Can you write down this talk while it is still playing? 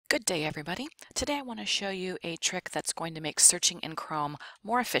Good day, everybody. Today I want to show you a trick that's going to make searching in Chrome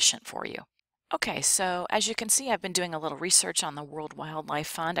more efficient for you. Okay, so as you can see, I've been doing a little research on the World Wildlife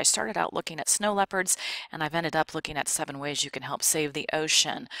Fund. I started out looking at snow leopards, and I've ended up looking at 7 ways you can help save the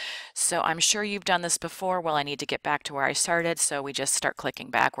ocean. So I'm sure you've done this before. Well, I need to get back to where I started, so we just start clicking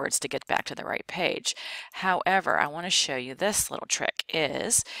backwards to get back to the right page. However, I want to show you this little trick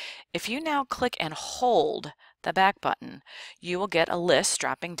is if you now click and hold the back button, you will get a list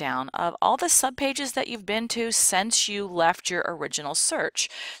dropping down of all the subpages that you've been to since you left your original search.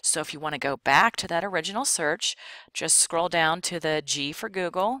 So if you want to go back to that original search, just scroll down to the G for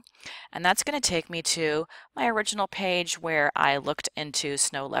Google, and that's going to take me to my original page where I looked into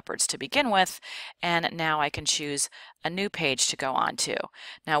snow leopards to begin with, and now I can choose a new page to go on to.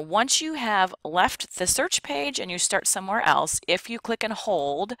 Now, once you have left the search page and you start somewhere else, if you click and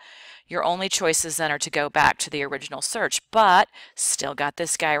hold, your only choices then are to go back to the original search, but still got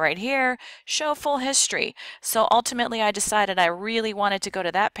this guy right here, show full history. So ultimately I decided I really wanted to go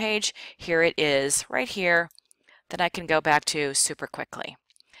to that page. Here it is right here that I can go back to super quickly.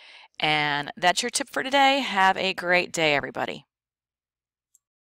 And that's your tip for today. Have a great day, everybody.